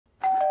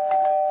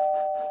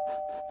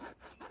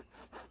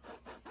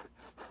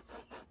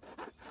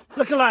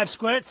Look alive,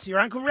 Squirts. Your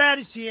Uncle Rad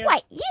is here.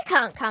 Wait, you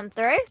can't come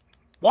through.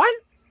 What?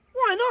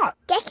 Why not?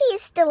 Gecky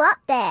is still up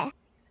there.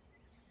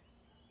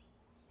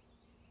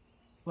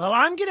 Well,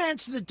 I'm going to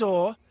answer the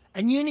door,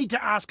 and you need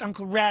to ask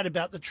Uncle Rad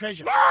about the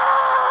treasure.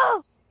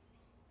 No!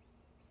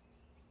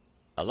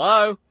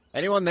 Hello?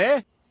 Anyone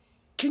there?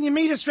 Can you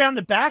meet us round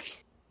the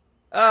back?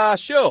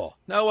 Sure.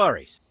 No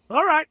worries.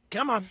 All right,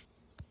 come on.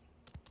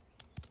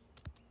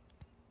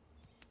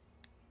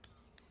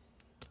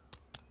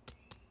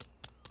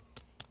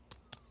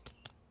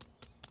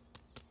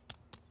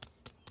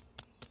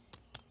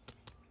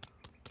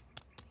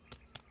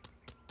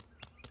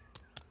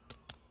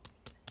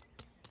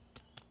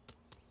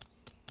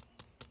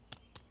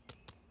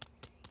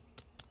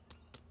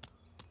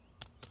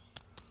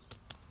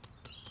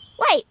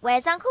 Wait,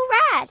 where's Uncle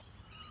Rad?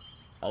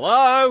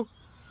 Hello?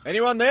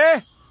 Anyone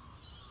there?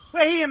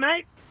 We're here,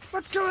 mate.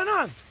 What's going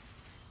on?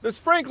 The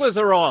sprinklers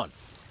are on.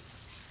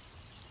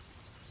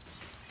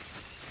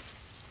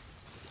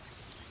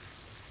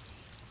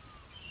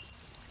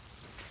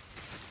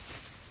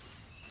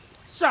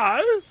 So?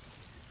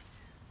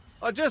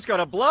 I just got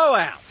a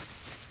blowout.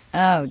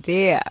 Oh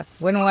dear,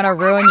 wouldn't want to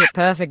ruin your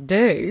perfect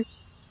do.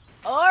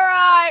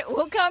 Alright,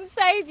 we'll come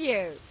save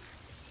you.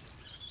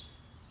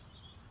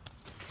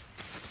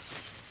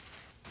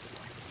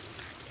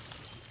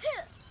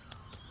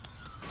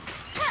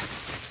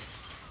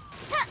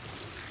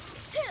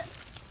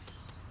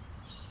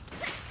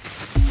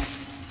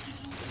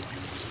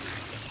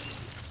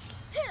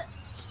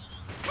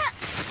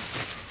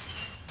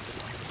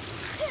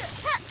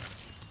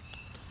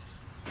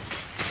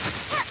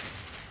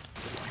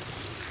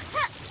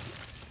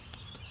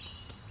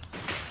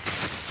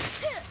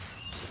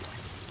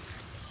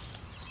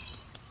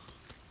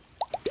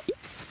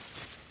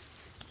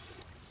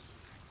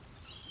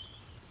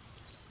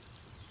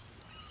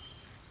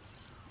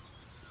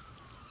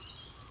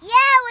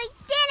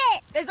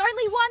 There's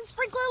only one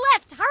sprinkler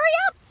left. Hurry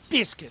up!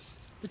 Biscuits.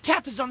 The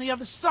tap is on the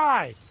other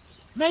side.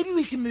 Maybe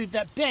we can move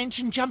that bench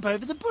and jump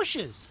over the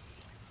bushes.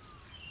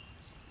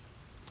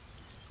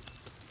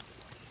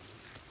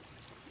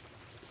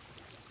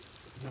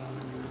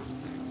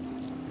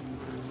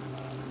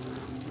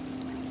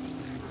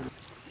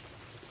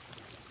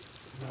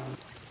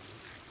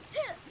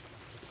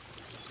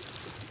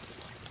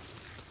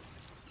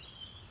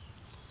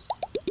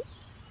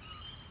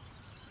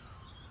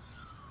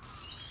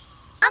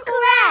 Uncle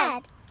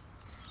Rad!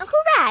 Uncle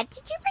Rad,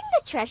 did you bring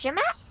the treasure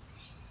map?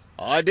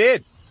 I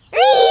did.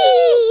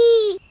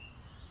 Whee!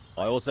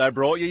 I also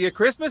brought you your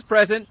Christmas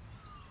present.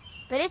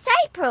 But it's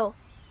April.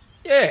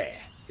 Yeah,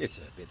 it's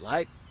a bit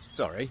late.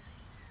 Sorry.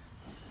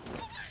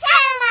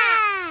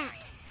 Chattermax!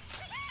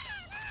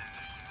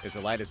 It's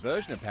the latest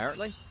version,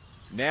 apparently.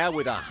 Now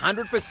with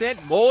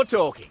 100% more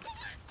talking.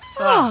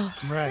 Oh,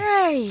 Right.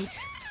 great.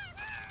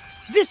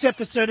 This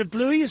episode of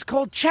Bluey is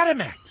called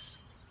Chattermax.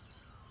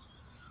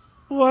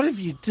 What have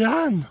you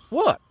done?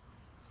 What?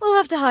 We'll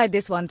have to hide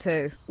this one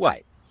too.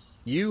 Wait,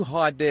 you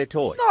hide their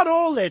toys? Not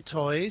all their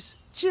toys,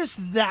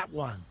 just that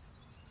one.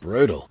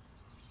 Brutal.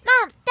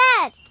 Mum,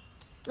 Dad,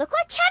 look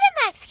what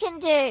Chattermax can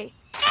do. Eat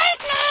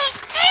me!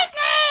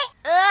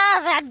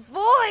 Ugh, that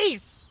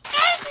voice!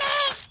 Eat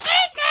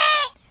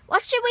me!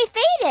 What should we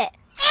feed it?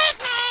 Eat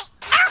me!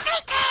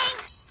 Healthy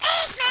things!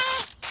 Eat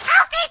me!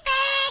 Healthy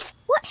things!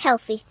 What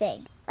healthy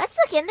thing? Let's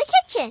look in the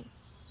kitchen.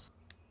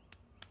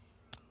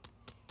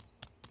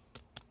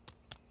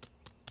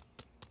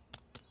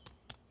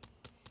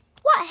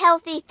 What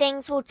healthy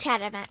things will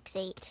Chattermax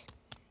eat?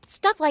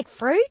 Stuff like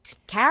fruit,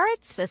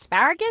 carrots,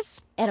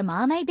 asparagus,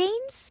 edamame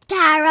beans.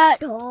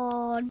 Carrot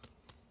horn.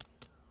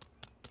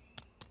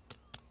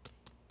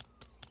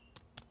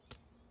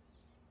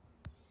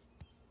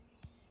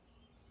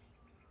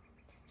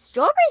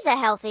 Strawberries are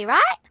healthy,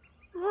 right?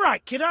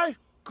 Right, kiddo.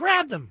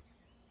 Grab them.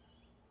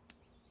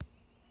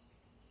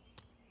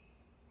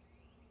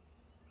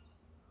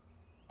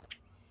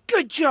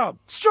 Good job.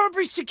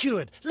 Strawberries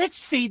secured.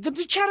 Let's feed them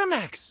to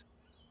Chattermax.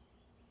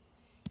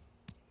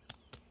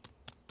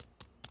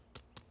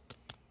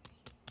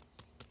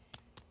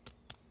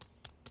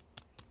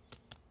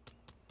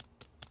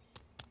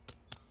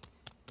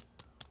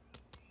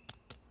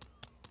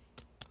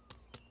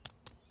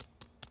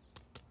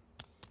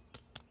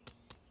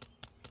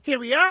 Here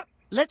we are.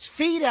 Let's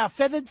feed our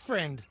feathered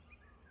friend.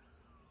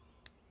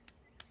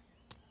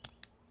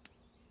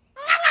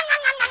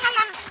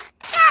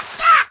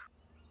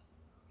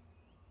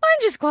 I'm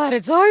just glad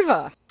it's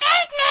over.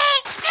 Feed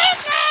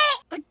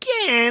me!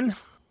 Again?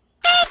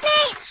 Feed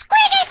me!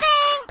 Squeaky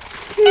thing!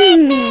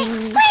 Feed me!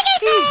 Squeaky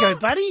Here you go,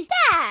 buddy.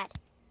 Dad,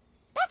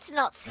 that's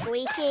not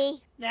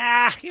squeaky.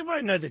 Nah, you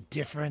won't know the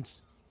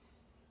difference.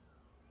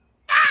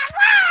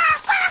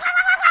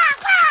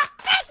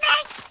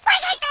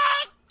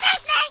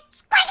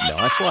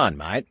 Nice one,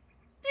 mate.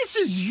 This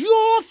is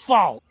your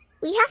fault.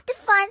 We have to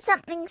find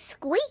something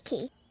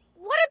squeaky.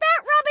 What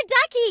about Rubber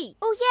Ducky?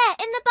 Oh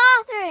yeah, in the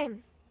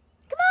bathroom.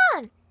 Come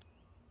on.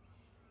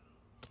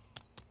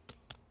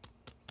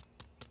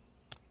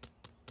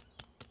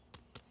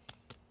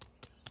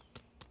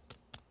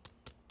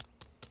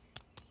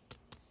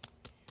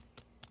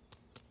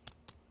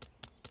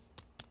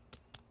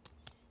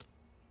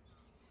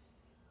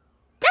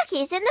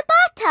 Ducky's in the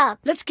bathtub.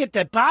 Let's get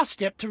that bar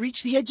step to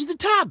reach the edge of the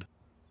tub.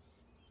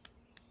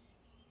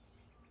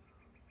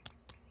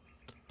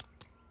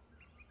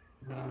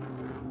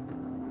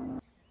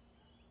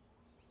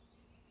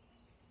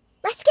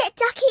 Let's get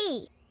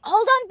Ducky.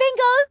 Hold on,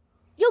 Bingo.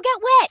 You'll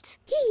get wet.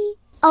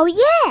 Oh,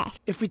 yeah.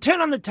 If we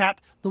turn on the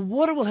tap, the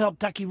water will help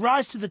Ducky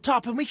rise to the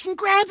top and we can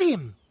grab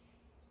him.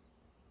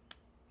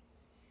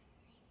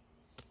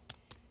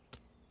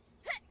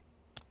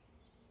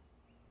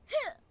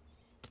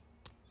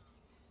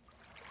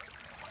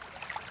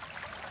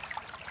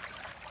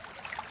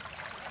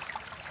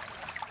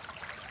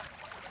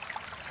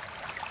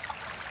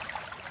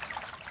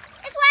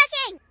 It's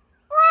working.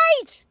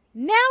 Right.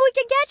 Now we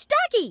can catch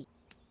Ducky.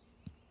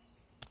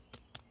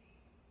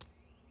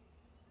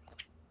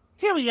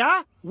 Here we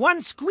are,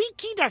 one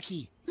squeaky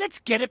ducky. Let's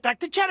get it back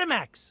to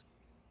Chattermax.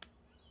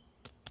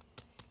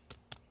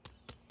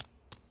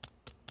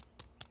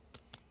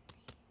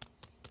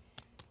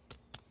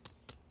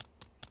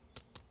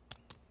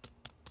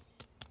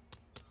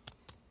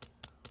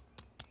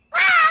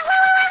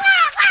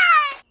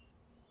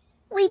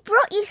 We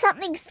brought you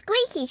something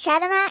squeaky,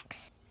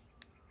 Chattermax.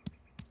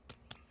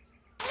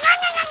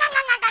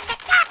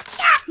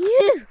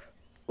 Phew.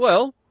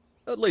 Well,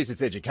 at least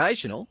it's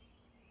educational.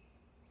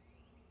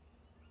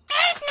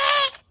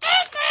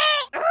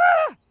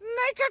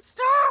 Make it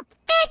stop.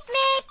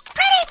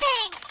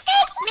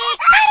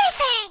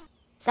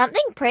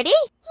 Something pretty?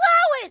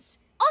 Flowers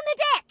on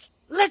the deck.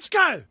 Let's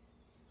go.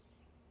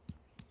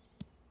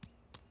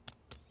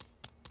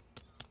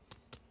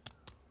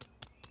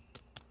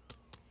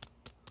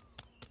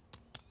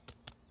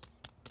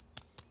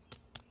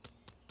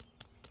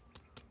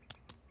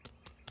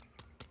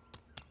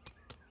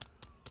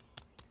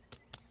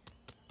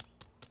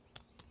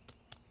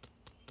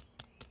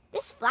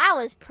 This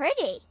flower's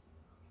pretty.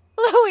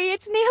 Bluey,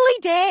 it's nearly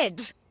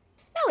dead.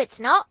 No, it's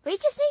not. We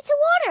just need to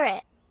water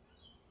it.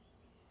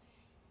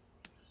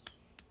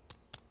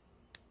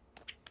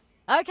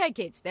 Okay,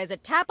 kids, there's a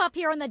tap up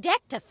here on the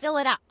deck to fill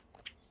it up.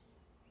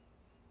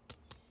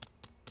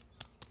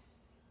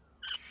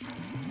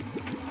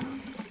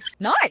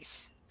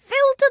 Nice. Fill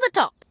to the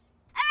top.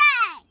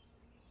 Hooray!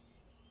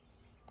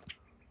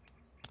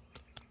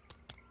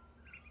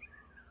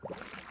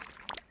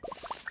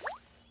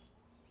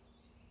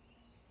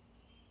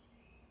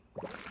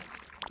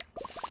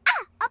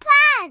 A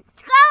plant!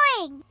 It's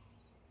growing!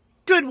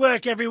 Good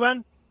work,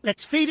 everyone.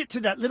 Let's feed it to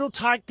that little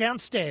tyke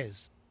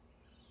downstairs.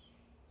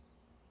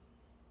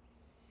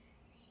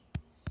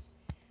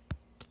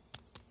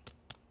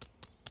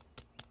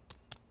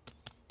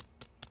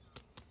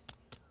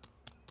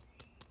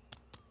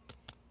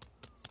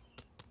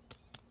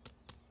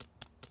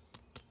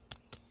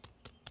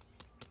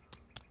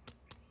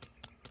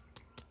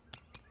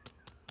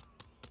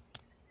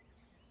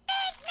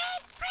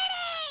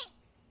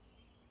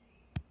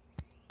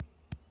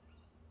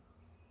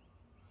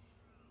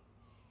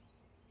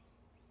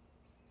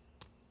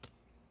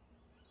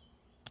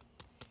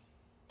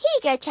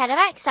 Here you go,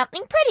 Chattermax,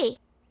 something pretty.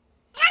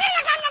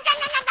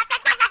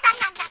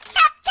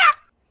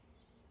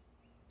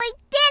 We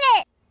did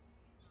it!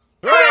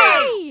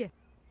 Hooray!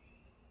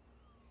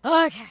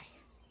 Okay,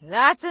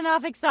 that's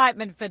enough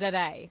excitement for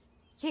today.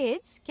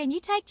 Kids, can you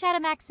take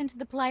Chattermax into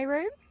the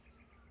playroom?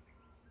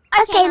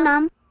 Okay,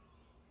 Mum.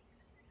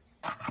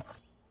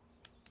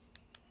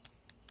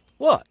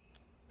 What?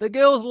 The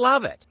girls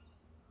love it.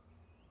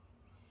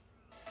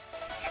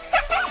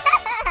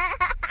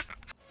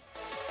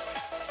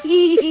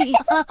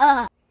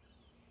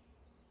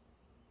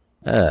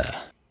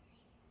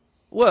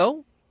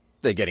 Well,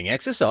 they're getting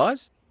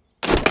exercise.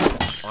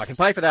 I can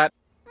pay for that.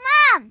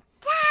 Mum!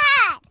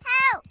 Dad!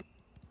 Help!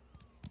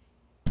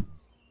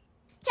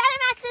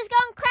 Chattermax has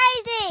gone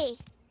crazy!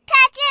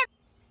 Catch him!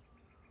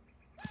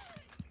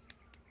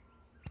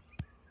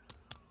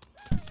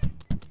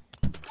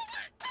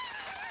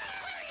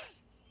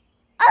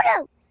 Oh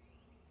no!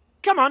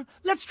 Come on,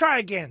 let's try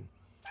again.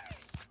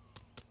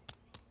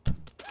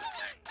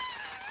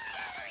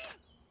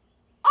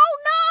 Oh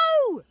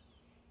no!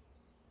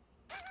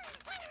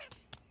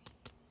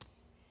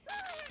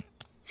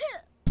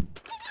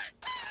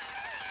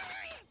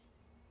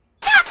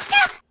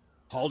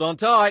 Hold on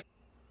tight.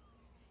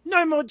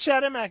 No more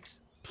Chattermax,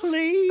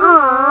 please.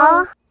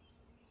 Aww.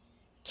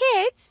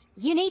 Kids,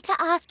 you need to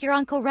ask your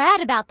Uncle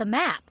Rad about the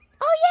map.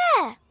 Oh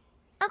yeah!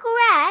 Uncle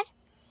Rad,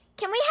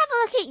 can we have a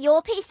look at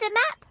your piece of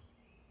map?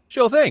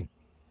 Sure thing.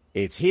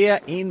 It's here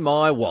in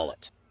my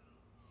wallet.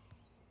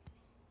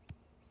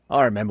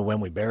 I remember when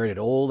we buried it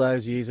all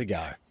those years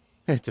ago.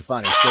 It's a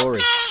funny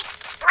story.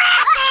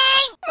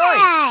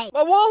 Hey,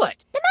 my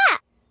wallet! The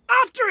map!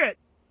 After it!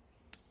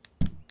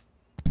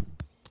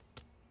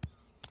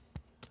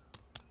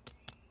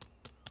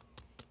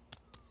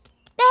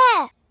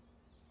 There!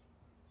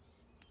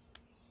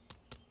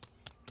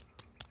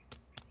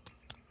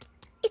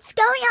 It's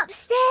going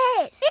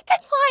upstairs! It can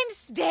climb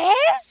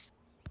stairs?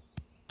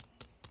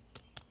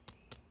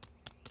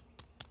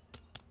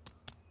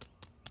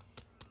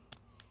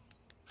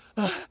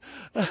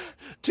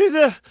 To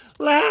the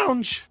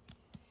lounge.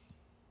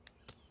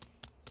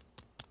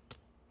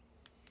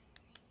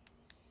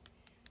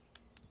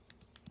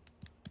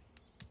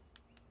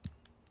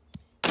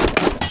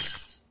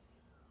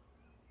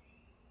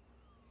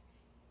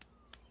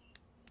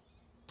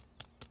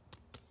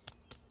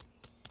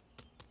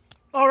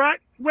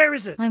 Where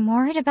is it? I'm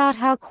worried about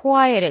how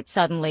quiet it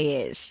suddenly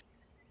is.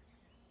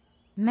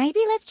 Maybe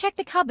let's check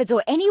the cupboards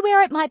or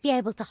anywhere it might be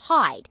able to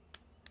hide.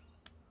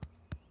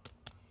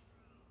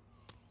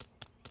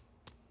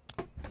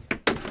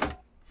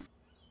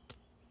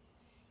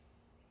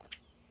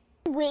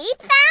 We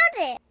found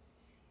it!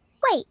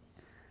 Wait,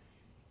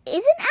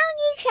 isn't our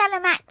new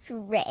Chattermax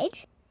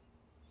red?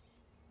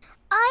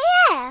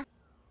 Oh yeah!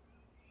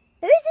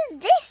 Whose is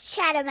this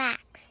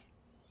Chattermax?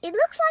 It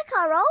looks like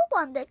our old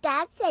one that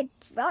Dad said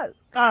broke.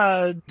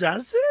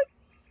 Does it?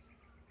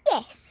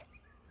 Yes.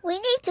 We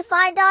need to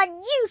find our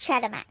new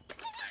Chattermax.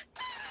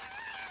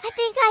 I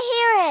think I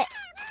hear it.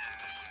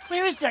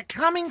 Where is that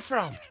coming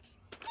from?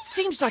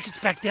 Seems like it's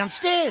back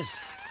downstairs.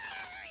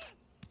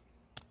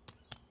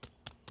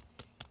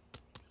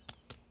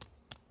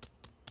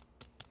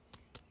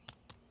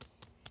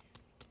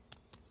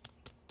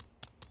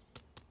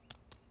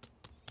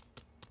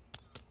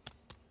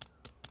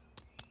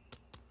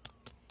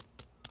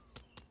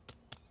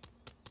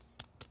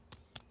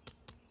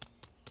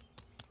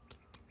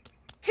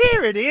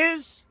 Here it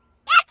is!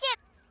 Catch it!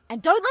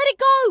 And don't let it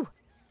go!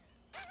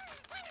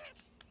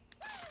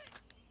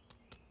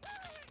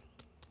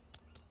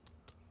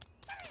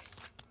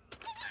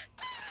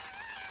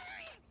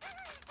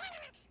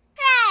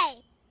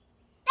 Hooray!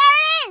 There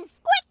it is!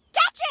 Quick,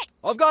 catch it!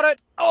 I've got it!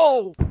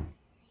 Oh!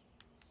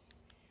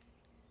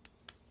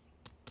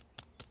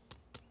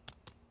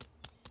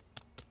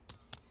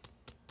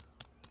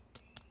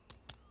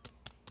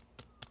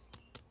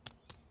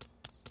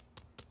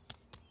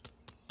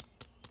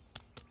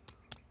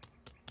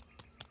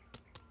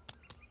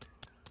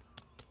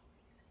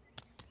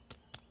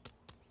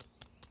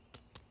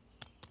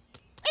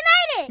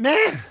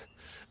 Man,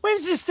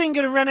 when's this thing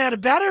gonna run out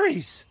of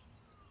batteries?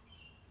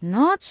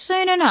 Not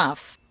soon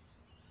enough.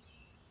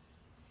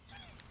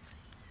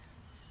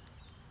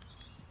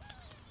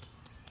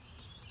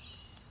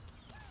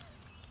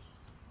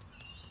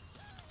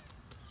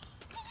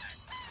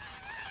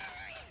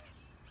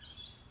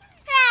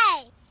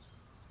 Hooray!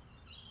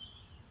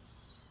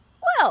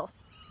 Well,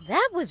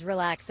 that was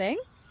relaxing.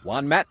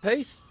 One map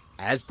piece,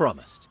 as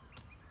promised.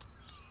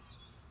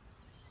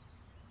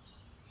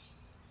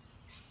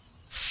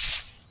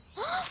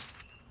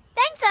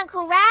 Thanks,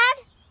 Uncle Rad.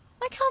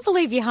 I can't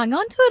believe you hung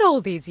on to it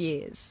all these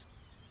years.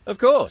 Of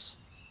course.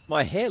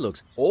 My hair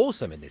looks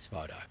awesome in this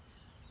photo.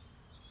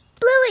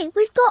 Bluey,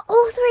 we've got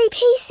all 3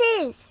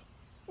 pieces.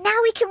 Now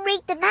we can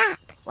read the map.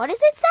 What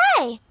does it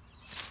say?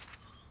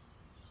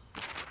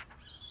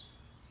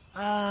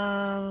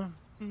 Oh,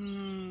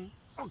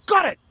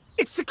 got it!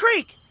 It's the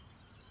creek!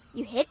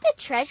 You hid the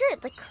treasure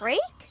at the creek?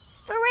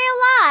 For real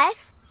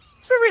life?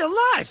 For real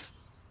life!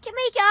 Can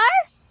we go?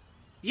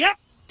 Yep,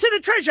 to the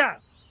treasure!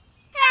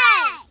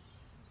 Hooray!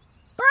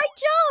 Great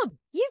job!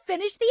 You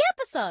finished the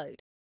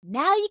episode.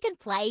 Now you can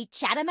play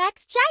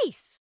Chattermax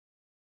Chase.